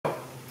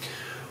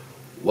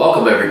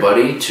Welcome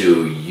everybody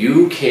to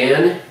You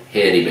Can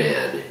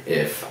Handyman.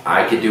 If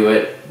I could do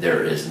it,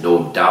 there is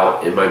no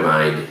doubt in my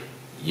mind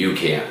you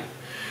can.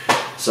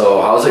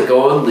 So how's it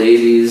going,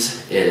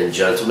 ladies and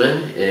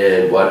gentlemen?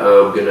 And what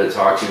I'm going to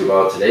talk to you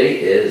about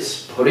today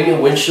is putting a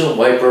windshield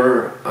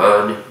wiper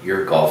on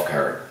your golf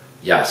cart.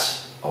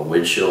 Yes, a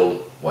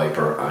windshield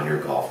wiper on your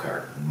golf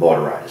cart,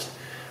 motorized.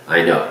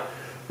 I know,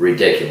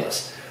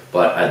 ridiculous,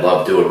 but I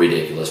love doing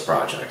ridiculous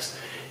projects.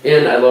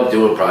 And I love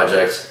doing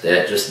projects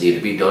that just need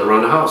to be done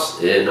around the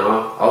house. And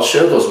I'll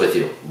share those with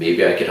you.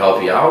 Maybe I could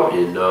help you out,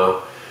 and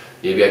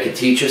maybe I could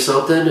teach you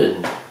something,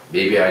 and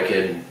maybe I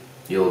can,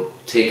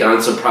 take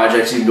on some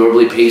projects you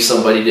normally pay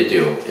somebody to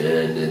do.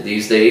 And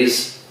these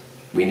days,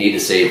 we need to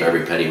save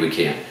every penny we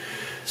can.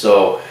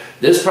 So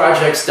this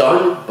project's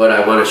done, but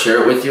I want to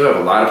share it with you. I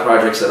have a lot of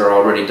projects that are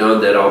already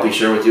done that I'll be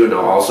sharing with you, and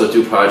I'll also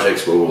do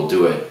projects where we'll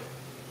do it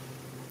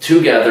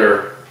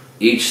together,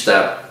 each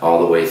step all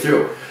the way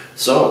through.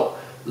 So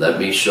let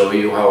me show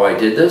you how I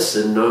did this,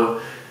 and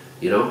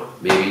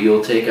maybe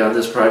you'll take on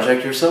this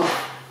project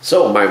yourself.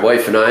 So my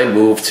wife and I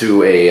moved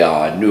to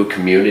a new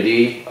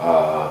community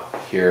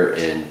here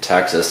in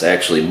Texas.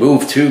 Actually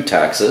moved to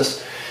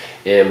Texas,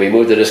 and we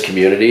moved to this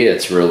community.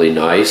 It's really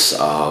nice,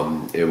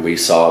 and we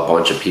saw a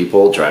bunch of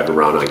people driving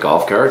around on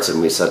golf carts,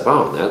 and we said,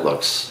 wow, that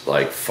looks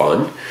like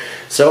fun.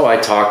 So I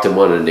talked to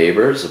one of the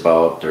neighbors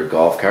about their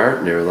golf cart,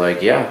 and they were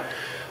like, yeah,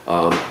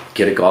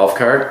 get a golf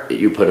cart,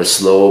 you put a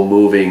slow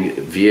moving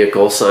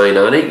vehicle sign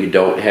on it, you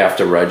don't have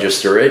to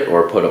register it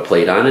or put a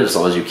plate on it as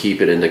long as you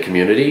keep it in the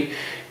community,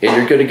 and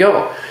you're good to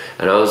go.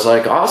 And I was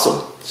like,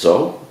 awesome.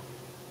 So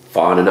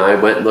Fawn and I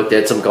went and looked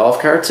at some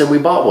golf carts, and we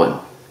bought one.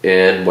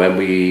 And when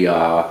we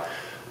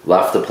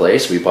left the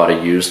place, we bought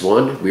a used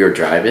one. We were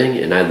driving,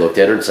 and I looked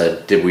at her and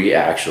said, did we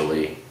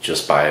actually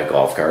just buy a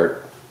golf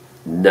cart?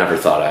 Never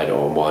thought I'd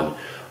own one,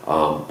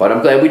 but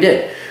I'm glad we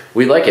did.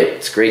 We like it.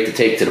 It's great to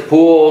take to the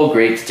pool,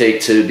 great to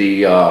take to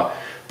the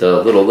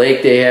little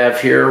lake they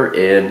have here,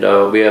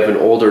 and we have an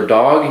older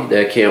dog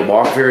that can't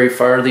walk very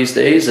far these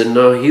days, and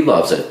he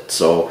loves it.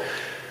 So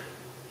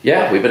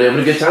yeah, we've been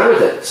having a good time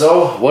with it.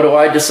 So what do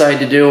I decide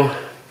to do?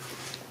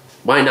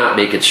 Why not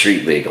make it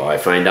street legal? I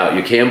find out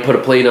you can put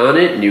a plate on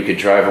it, and you can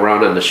drive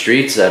around on the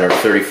streets that are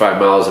 35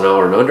 miles an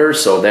hour and under,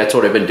 so that's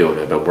what I've been doing.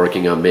 I've been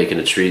working on making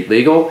it street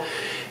legal,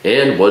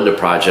 and one of the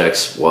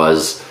projects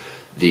was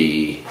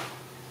the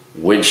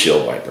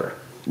windshield wiper.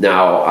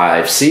 Now,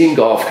 I've seen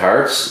golf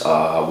carts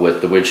with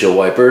the windshield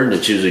wiper, and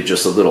it's usually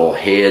just a little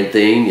hand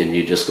thing, and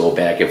you just go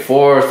back and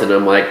forth, and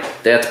I'm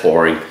like, that's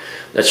boring.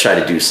 Let's try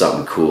to do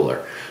something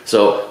cooler.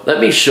 So let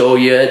me show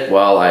you it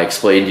while I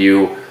explain to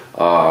you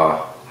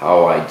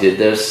how I did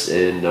this,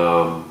 and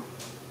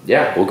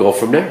yeah, we'll go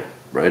from there.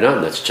 Right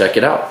on, let's check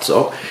it out.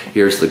 So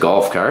here's the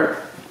golf cart.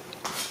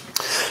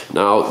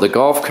 Now, the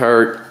golf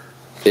cart,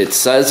 it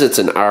says it's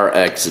an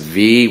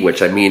RXV,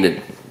 which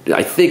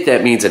I think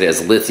that means it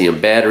has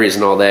lithium batteries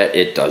and all that.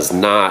 It does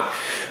not.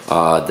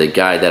 The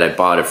guy that I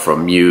bought it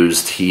from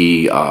used,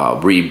 he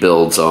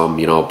rebuilds them,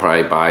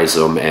 probably buys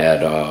them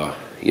at,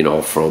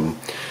 from,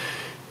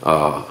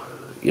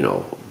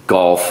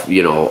 golf,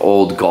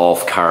 old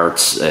golf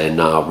carts, and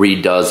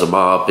redoes them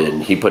up,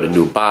 and he put a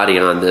new body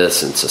on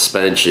this, and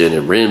suspension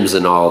and rims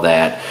and all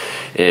that.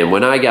 And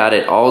when I got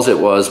it, all it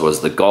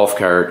was the golf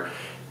cart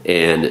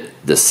and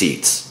the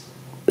seats.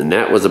 And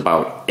that was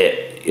about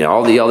it.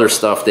 All the other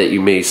stuff that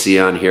you may see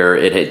on here,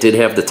 it did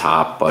have the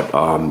top, but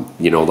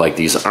like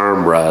these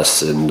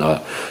armrests and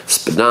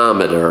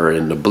speedometer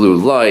and the blue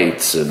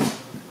lights and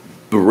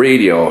the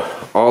radio,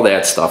 all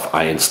that stuff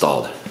I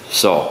installed.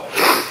 So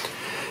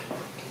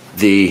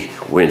the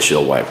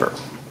windshield wiper.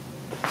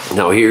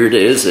 Now here it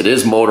is. It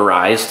is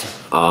motorized.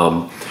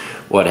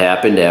 What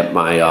happened at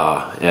my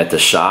at the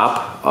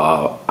shop?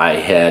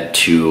 I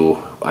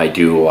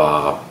do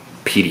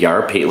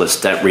PDR, paintless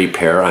dent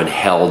repair, on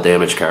hell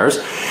damaged cars.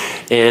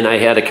 And I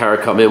had a car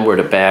come in where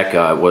the back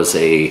was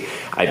I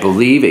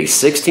believe a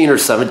 16 or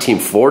 17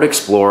 Ford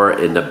Explorer,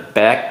 and the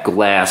back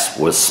glass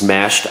was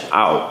smashed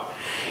out.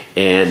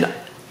 And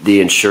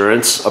the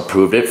insurance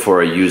approved it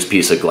for a used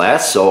piece of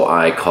glass, so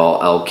I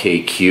call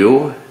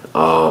LKQ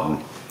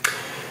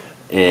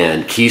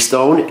and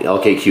Keystone,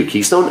 LKQ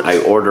Keystone. I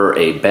order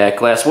a back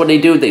glass. What they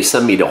do, they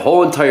send me the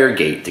whole entire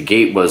gate. The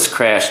gate was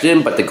crashed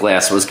in, but the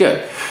glass was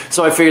good.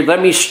 So I figured,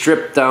 let me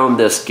strip down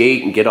this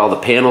gate and get all the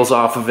panels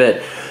off of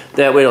it.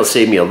 That way it'll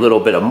save me a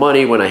little bit of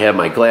money when I have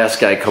my glass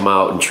guy come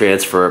out and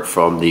transfer it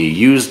from the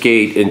used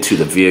gate into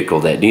the vehicle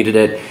that needed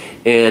it.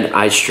 And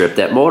I stripped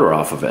that motor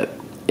off of it.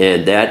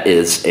 And that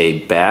is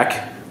a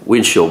back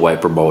windshield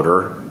wiper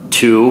motor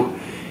to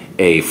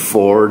a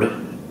Ford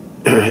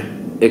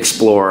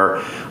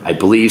Explorer, I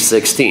believe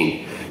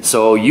 16.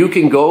 So you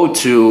can go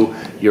to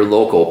your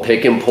local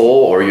pick and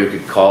pull, or you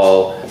could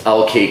call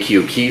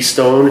LKQ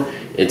Keystone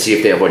and see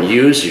if they have one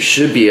used. You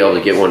should be able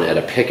to get one at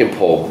a pick and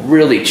pull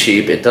really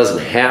cheap. It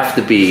doesn't have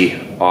to be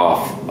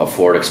off a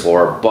Ford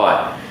Explorer,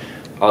 but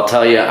I'll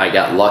tell you, I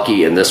got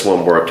lucky, and this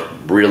one worked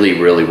really,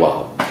 really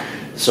well.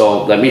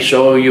 So let me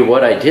show you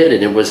what I did,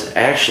 and it was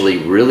actually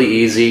really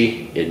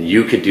easy, and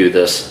you could do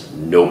this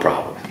no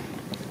problem.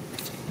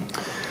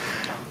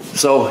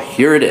 So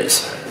here it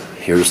is.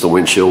 Here's the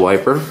windshield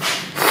wiper.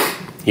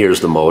 Here's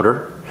the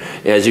motor.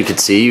 As you can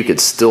see, you could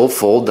still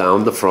fold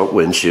down the front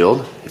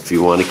windshield if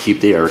you want to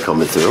keep the air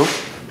coming through,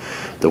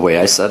 the way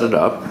I set it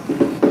up.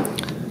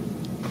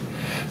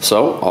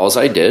 So all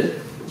I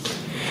did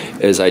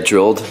is I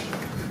drilled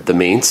the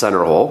main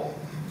center hole,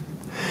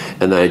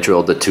 and then I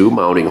drilled the 2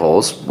 mounting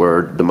holes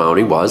where the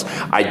mounting was.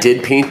 I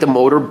did paint the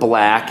motor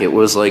black. It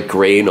was like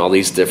gray and all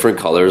these different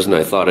colors, and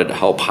I thought it'd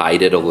help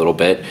hide it a little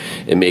bit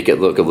and make it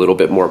look a little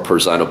bit more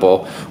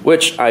presentable,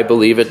 which I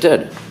believe it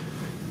did.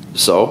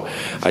 So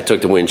I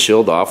took the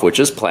windshield off, which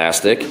is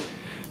plastic,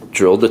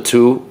 drilled the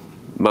 2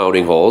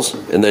 mounting holes,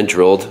 and then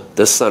drilled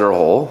the center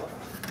hole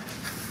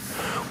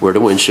where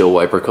the windshield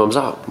wiper comes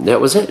out. And that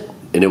was it,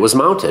 and it was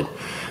mounted.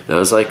 And I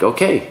was like,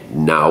 okay,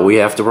 now we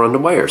have to run the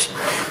wires.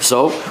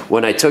 So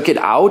when I took it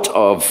out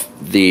of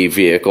the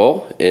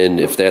vehicle, and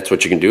if that's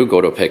what you can do, go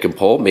to a pick and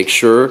pull, make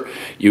sure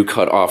you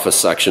cut off a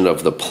section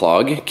of the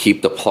plug,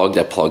 keep the plug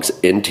that plugs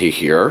into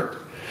here,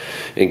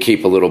 and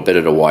keep a little bit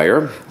of the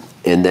wire.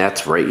 And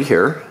that's right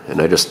here.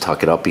 And I just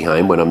tuck it up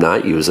behind when I'm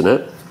not using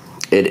it.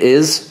 It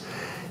is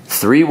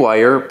 3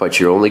 wire, but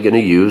you're only going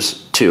to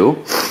use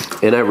 2.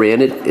 And I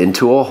ran it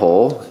into a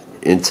hole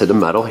into the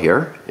metal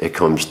here. It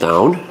comes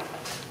down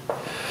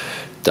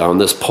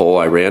this pole.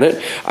 I ran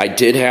it. I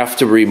did have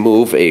to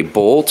remove a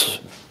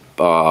bolt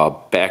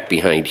back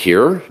behind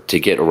here to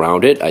get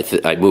around it.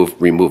 I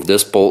removed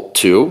this bolt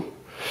too,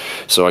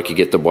 so I could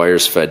get the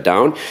wires fed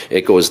down.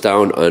 It goes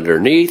down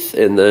underneath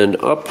and then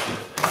up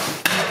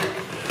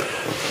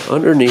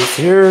underneath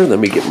here. Let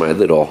me get my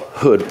little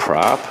hood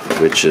prop,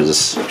 which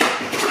is,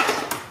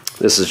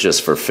 this is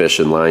just for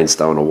fishing lines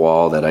down a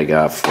wall that I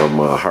got from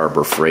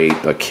Harbor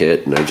Freight, a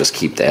kit, and I just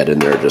keep that in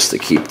there just to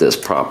keep this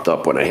propped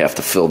up when I have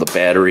to fill the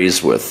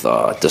batteries with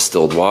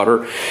distilled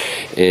water.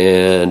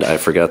 And I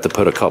forgot to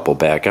put a couple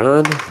back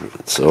on,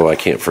 so I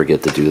can't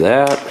forget to do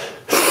that,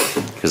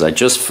 because I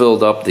just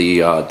filled up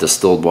the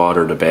distilled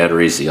water in the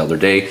batteries the other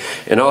day,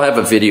 and I'll have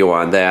a video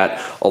on that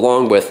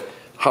along with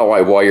how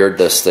I wired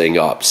this thing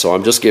up. So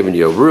I'm just giving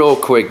you a real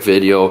quick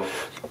video.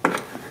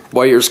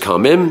 Wires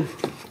come in,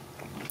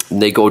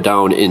 and they go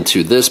down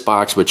into this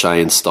box, which I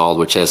installed,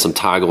 which has some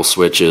toggle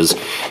switches,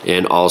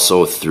 and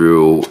also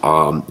through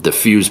the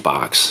fuse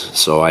box.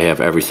 So I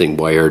have everything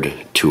wired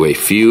to a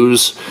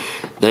fuse,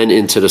 then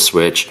into the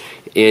switch,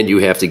 and you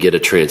have to get a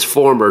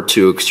transformer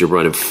too, because you're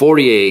running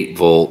 48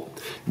 volt,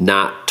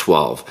 not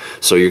 12.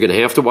 So you're going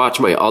to have to watch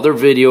my other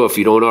video if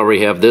you don't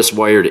already have this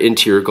wired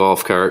into your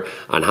golf cart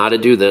on how to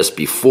do this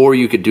before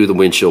you could do the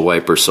windshield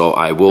wiper. So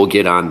I will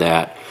get on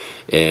that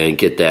and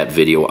get that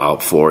video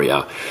out for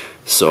you.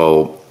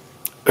 So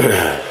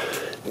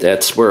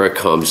that's where it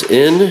comes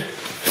in.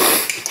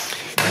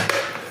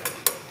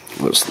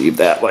 Let's leave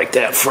that like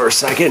that for a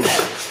second.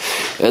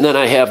 And then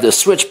I have this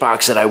switch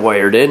box that I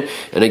wired in.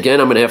 And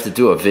again, I'm going to have to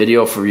do a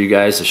video for you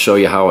guys to show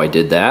you how I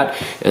did that.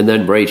 And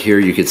then right here,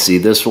 you can see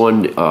this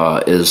one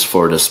is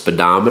for the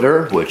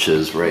speedometer, which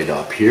is right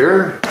up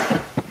here.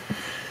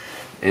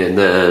 And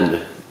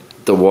then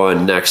the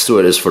one next to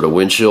it is for the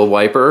windshield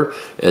wiper.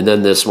 And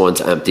then this one's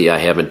empty. I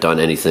haven't done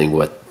anything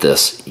with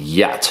this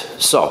yet.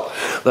 So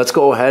let's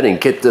go ahead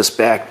and get this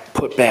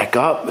put back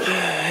up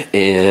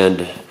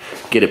and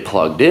get it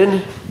plugged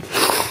in.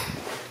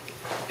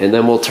 And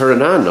then we'll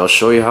turn it on and I'll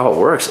show you how it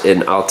works.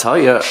 And I'll tell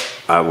you,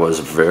 I was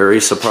very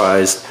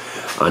surprised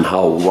on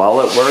how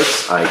well it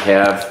works. I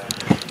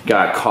have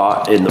got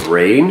caught in the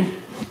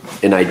rain,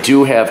 and I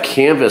do have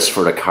canvas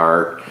for the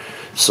cart,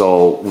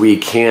 so we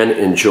can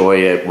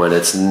enjoy it when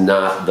it's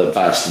not the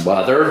best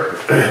weather.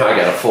 I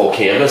got a full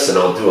canvas, and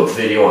I'll do a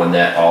video on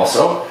that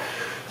also.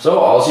 So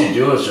all you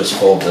do is just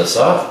fold this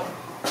up,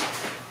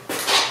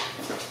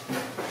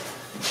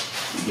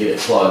 you get it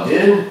plugged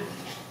in,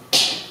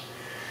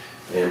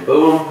 and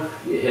boom,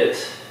 you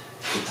hit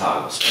the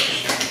toggle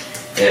switch.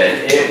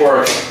 And it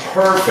works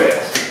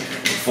perfect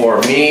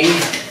for me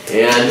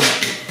and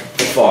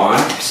Fawn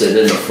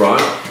sitting in the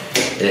front,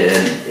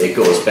 and it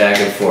goes back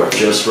and forth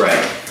just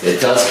right. It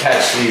does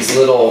catch these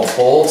little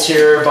bolts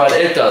here, but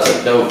it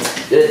doesn't.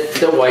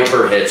 The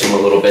wiper hits them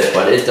a little bit,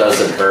 but it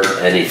doesn't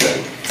hurt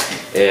anything.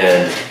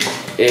 And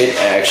it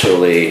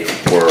actually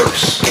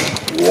works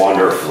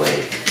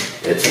wonderfully.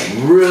 It's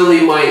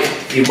really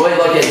you might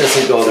look at this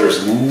and go,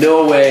 there's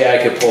no way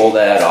I could pull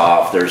that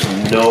off. There's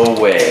no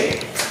way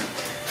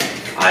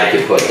I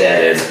could put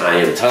that in. I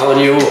am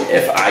telling you,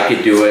 if I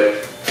could do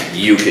it,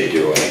 you could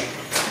do it.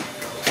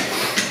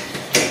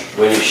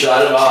 When you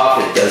shut it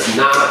off, it does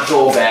not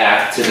go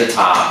back to the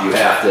top. You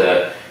have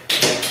to,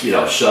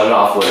 shut it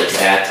off when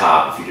it's at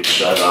top. If you just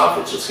shut it off,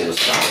 it's just going to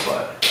stop.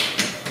 But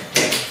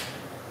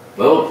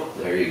boom,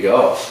 there you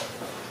go.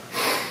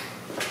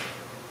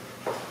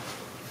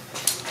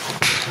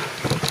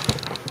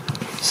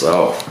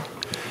 So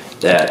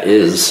that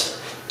is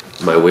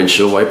my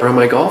windshield wiper on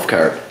my golf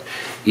cart.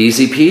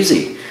 Easy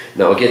peasy.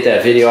 Now I'll get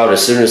that video out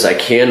as soon as I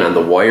can on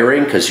the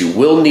wiring, because you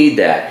will need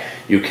that.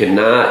 You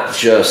cannot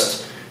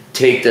just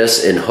take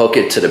this and hook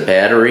it to the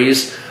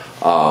batteries.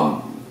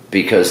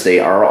 because they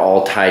are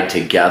all tied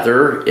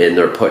together and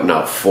they're putting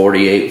out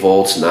 48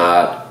 volts,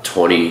 not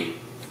 20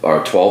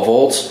 or 12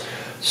 volts.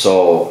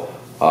 So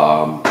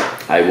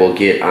I will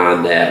get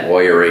on that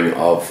wiring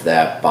of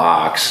that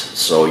box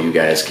so you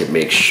guys can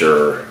make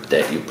sure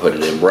that you put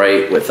it in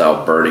right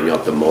without burning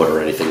up the motor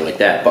or anything like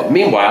that. But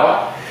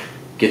meanwhile,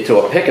 get to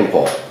a pick and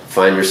pull.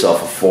 Find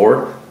yourself a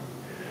Ford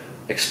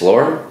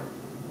Explorer,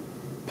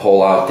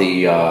 pull out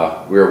the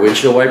rear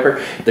windshield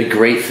wiper. The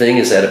great thing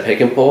is at a pick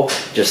and pull,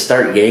 just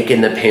start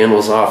yanking the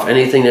panels off.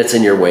 Anything that's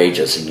in your way,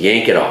 just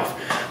yank it off.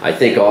 I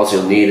think all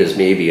you'll need is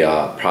maybe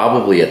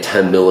probably a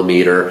 10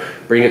 millimeter.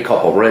 Bring a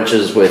couple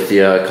wrenches with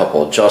you, a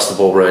couple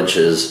adjustable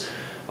wrenches,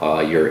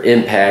 your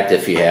impact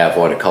if you have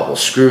one, a couple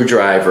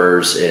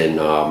screwdrivers,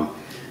 and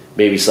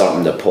maybe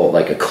something to pull,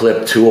 like a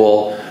clip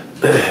tool.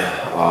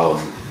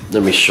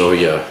 Let me show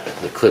you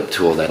the clip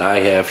tool that I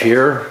have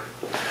here.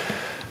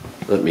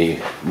 Let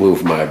me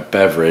move my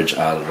beverage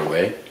out of the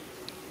way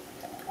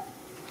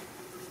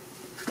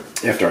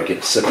after I get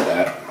a sip of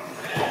that.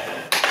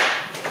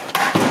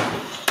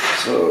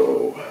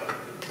 So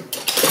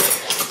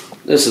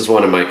this is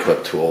one of my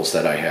clip tools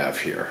that I have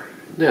here.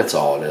 That's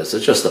all it is.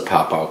 It's just the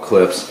pop out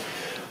clips.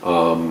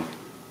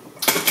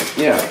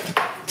 Yeah,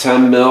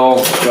 10 mil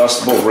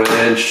adjustable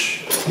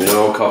wrench, you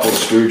know, a couple of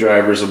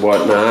screwdrivers and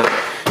whatnot,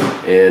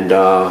 and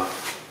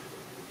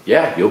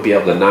yeah, you'll be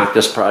able to knock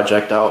this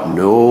project out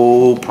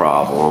no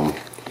problem.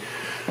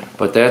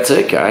 But that's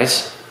it,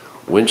 guys.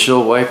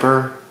 Windshield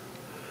wiper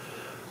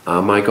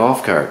on my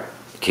golf cart.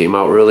 Came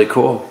out really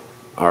cool.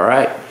 All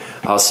right,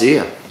 I'll see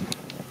you.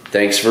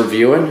 Thanks for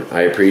viewing.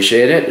 I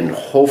appreciate it, and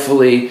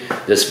hopefully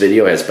this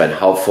video has been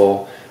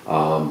helpful.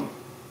 And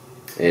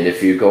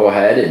if you go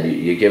ahead and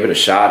you give it a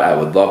shot, I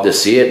would love to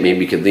see it. Maybe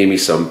you could leave me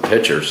some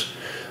pictures.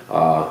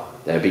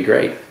 That'd be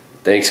great.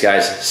 Thanks,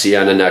 guys. See you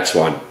on the next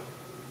one.